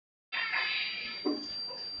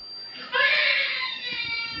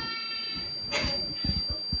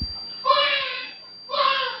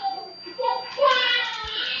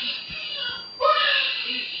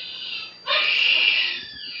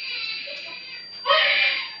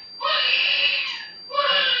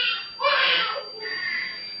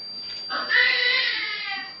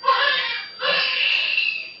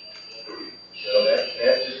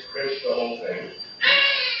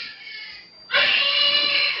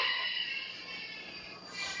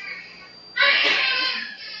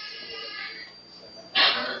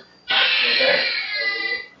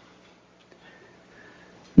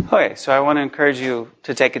Okay, so I want to encourage you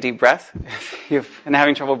to take a deep breath if you've been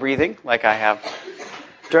having trouble breathing, like I have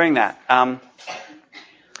during that. And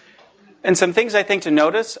some things I think to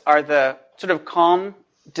notice are the sort of calm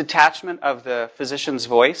detachment of the physician's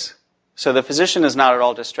voice. So the physician is not at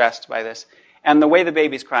all distressed by this. And the way the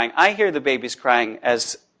baby's crying. I hear the babies crying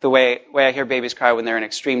as the way I hear babies cry when they're in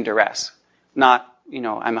extreme duress. Not,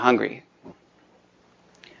 I'm hungry.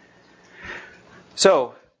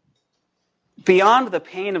 So, beyond the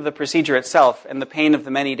pain of the procedure itself and the pain of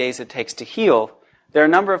the many days it takes to heal, there are a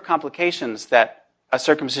number of complications that a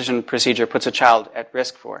circumcision procedure puts a child at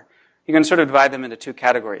risk for. You can sort of divide them into two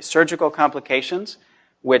categories. Surgical complications,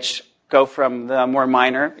 which go from the more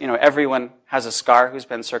minor, everyone has a scar who's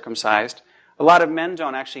been circumcised. A lot of men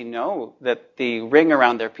don't actually know that the ring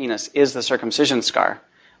around their penis is the circumcision scar,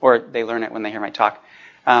 or they learn it when they hear my talk.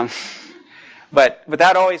 But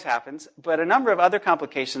that always happens. But a number of other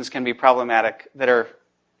complications can be problematic that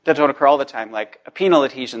don't occur all the time, like penile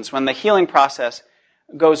adhesions. When the healing process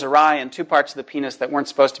goes awry and two parts of the penis that weren't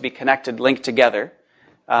supposed to be connected link together.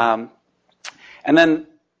 And then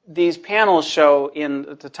these panels show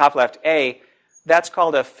in the top left A, that's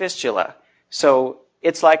called a fistula. So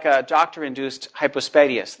it's like a doctor-induced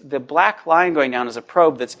hypospadias. The black line going down is a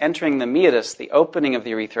probe that's entering the meatus, the opening of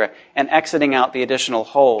the urethra, and exiting out the additional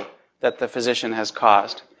hole that the physician has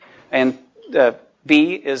caused. And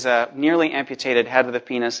B is a nearly amputated head of the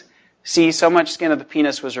penis. C, so much skin of the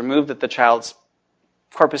penis was removed that the child's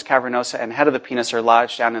corpus cavernosa and head of the penis are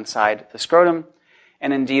lodged down inside the scrotum.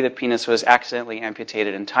 And in D, the penis was accidentally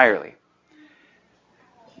amputated entirely.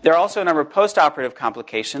 There are also a number of postoperative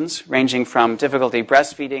complications, ranging from difficulty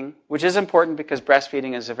breastfeeding, which is important because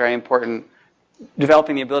breastfeeding is developing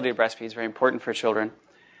the ability to breastfeed is very important for children.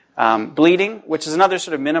 Bleeding, which is another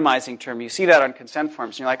sort of minimizing term. You see that on consent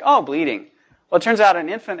forms, and you're like, oh, bleeding. Well, it turns out an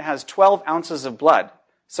infant has 12 ounces of blood.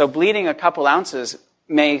 So bleeding a couple ounces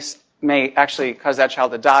may actually cause that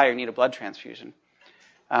child to die or need a blood transfusion.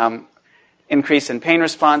 Increase in pain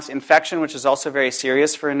response, infection, which is also very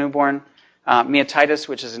serious for a newborn, myotitis,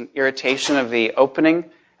 which is an irritation of the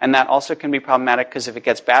opening, and that also can be problematic because if it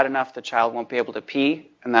gets bad enough, the child won't be able to pee,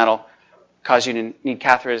 and that'll cause you to need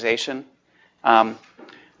catheterization.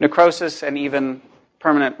 Necrosis, and even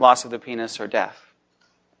permanent loss of the penis or death.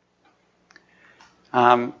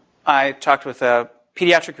 I talked with a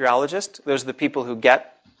pediatric urologist. Those are the people who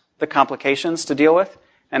get the complications to deal with.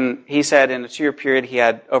 And he said in a 2-year period he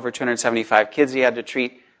had over 275 kids he had to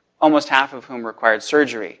treat, almost half of whom required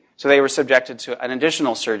surgery. So they were subjected to an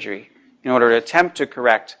additional surgery in order to attempt to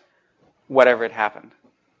correct whatever had happened.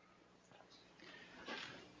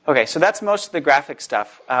 Okay, so that's most of the graphic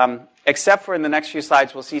stuff. Except for in the next few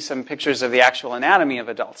slides, we'll see some pictures of the actual anatomy of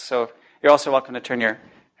adults. So you're also welcome to turn your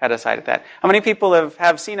head aside at that. How many people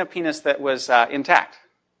have seen a penis that was intact?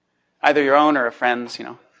 Either your own or a friend's,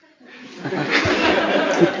 Well,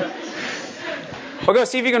 go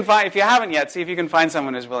see if you can find, if you haven't yet, see if you can find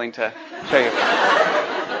someone who's willing to show you.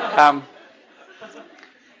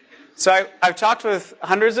 So I've talked with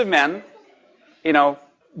hundreds of men,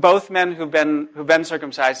 both men who've been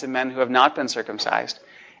circumcised and men who have not been circumcised.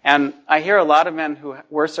 And I hear a lot of men who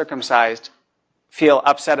were circumcised feel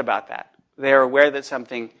upset about that. They're aware that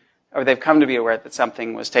something, or they've come to be aware that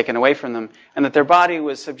something was taken away from them, and that their body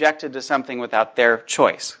was subjected to something without their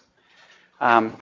choice.